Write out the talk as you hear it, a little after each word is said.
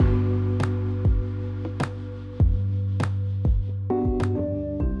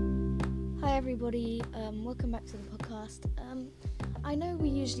everybody, welcome back to the podcast. I know we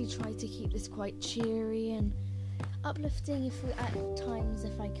usually try to keep this quite cheery and uplifting at times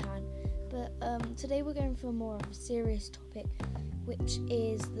if I can, but today we're going for more of a serious topic, which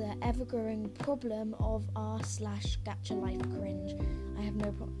is the ever-growing problem of r/gachalife cringe.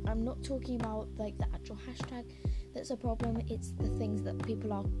 I'm not talking about like the actual hashtag that's a problem, it's the things that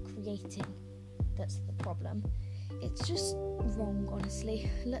people are creating that's the problem. It's just wrong, honestly.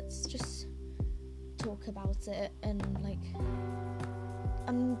 Let's just talk about it, and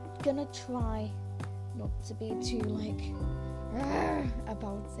I'm gonna try not to be too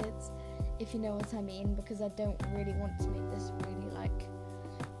about it, if you know what I mean, because I don't really want to make this really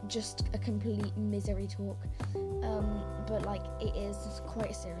just a complete misery talk, but it is quite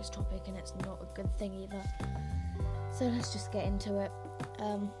a serious topic and it's not a good thing either, so let's just get into it.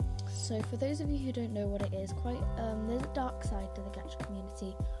 So for those of you who don't know what it is, there's a dark side to the gacha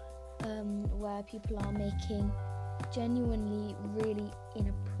community, where people are making genuinely really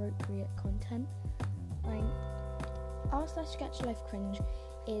inappropriate content. r/gachalife cringe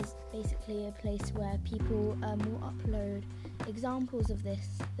is basically a place where people will upload examples of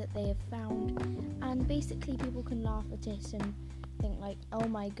this that they have found, and basically people can laugh at it and think oh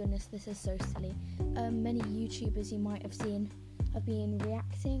my goodness, this is so silly. Many YouTubers you might have seen have been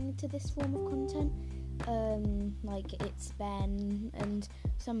reacting to this form of content, it's Ben and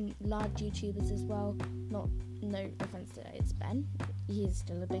some large YouTubers as well. No offense to it's Ben, he is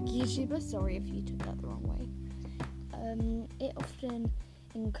still a big YouTuber, sorry if you took that the wrong way. It often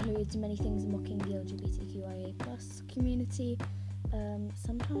includes many things mocking the LGBTQIA+ community,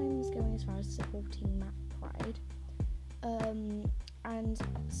 sometimes going as far as supporting map pride, and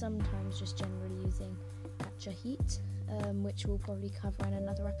sometimes just generally using gacha heat, which we'll probably cover in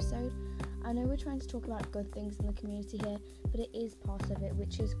another episode. I know we're trying to talk about good things in the community here, but it is part of it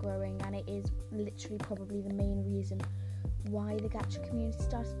which is growing, and it is literally probably the main reason why the gacha community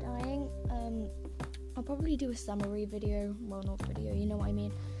started dying. I'll probably do a summary video, well not video, you know what I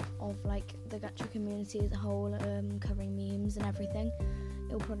mean, of the gacha community as a whole, covering memes and everything.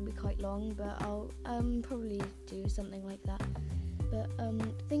 It'll probably be quite long, but I'll probably do something like that. But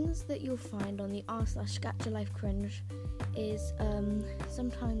things that you'll find on the r/gachalife cringe is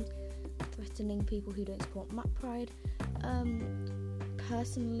sometimes threatening people who don't support map pride.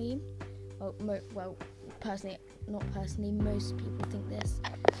 Personally, most people think this.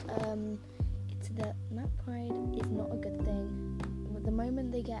 It's that map pride is not a good thing. The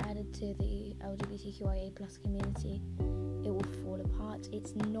moment they get added to the LGBTQIA+ community, it will fall apart.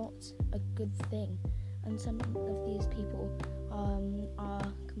 It's not a good thing, and some of these people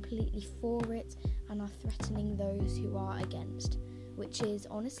are completely for it and are threatening those who are against, which is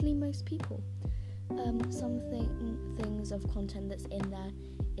honestly most people. Some things of content that's in there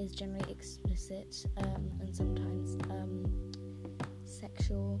is generally explicit, and sometimes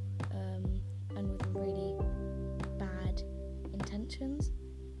sexual, and with really bad intentions.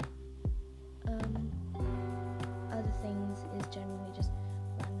 Other things is generally just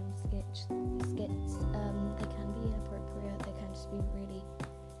random skits. They can be inappropriate, they can just be really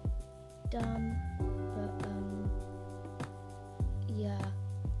dumb, but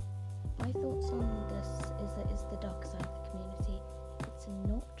my thoughts on this is that it's the dark side of the community. It's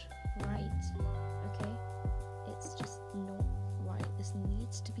not right, okay? It's just not right. This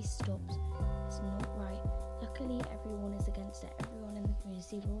needs to be stopped. It's not right. Luckily everyone is against it. Everyone in the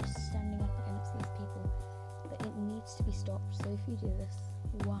community, we're all standing up against these people, but it needs to be stopped. So if you do this,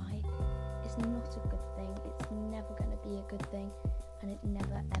 why? It's not a good thing. It's never going to be a good thing, and it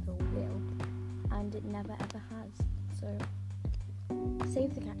never ever will, and it never ever has. So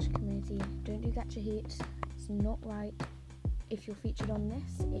save the gacha community. Don't do gacha heat. It's not right. If you're featured on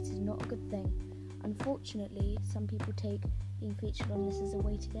this, it is not a good thing. Unfortunately, some people take being featured on this as a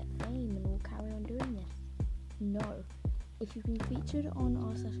way to get fame and will carry on doing this. No. If you've been featured on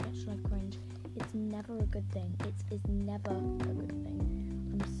r/gachalife cringe, it's never a good thing. It is never a good thing.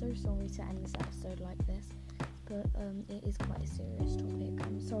 I'm so sorry to end this episode like this, but it is quite a serious topic.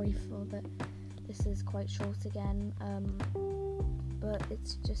 I'm sorry for that. This is quite short again, but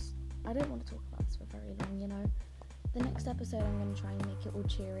it's just, I don't want to talk about this for very long, you know. The next episode I'm going to try and make it all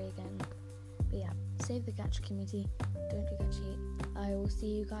cheery again. But yeah, save the gacha community, don't do gacha heat. I will see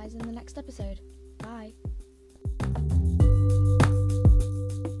you guys in the next episode. Bye.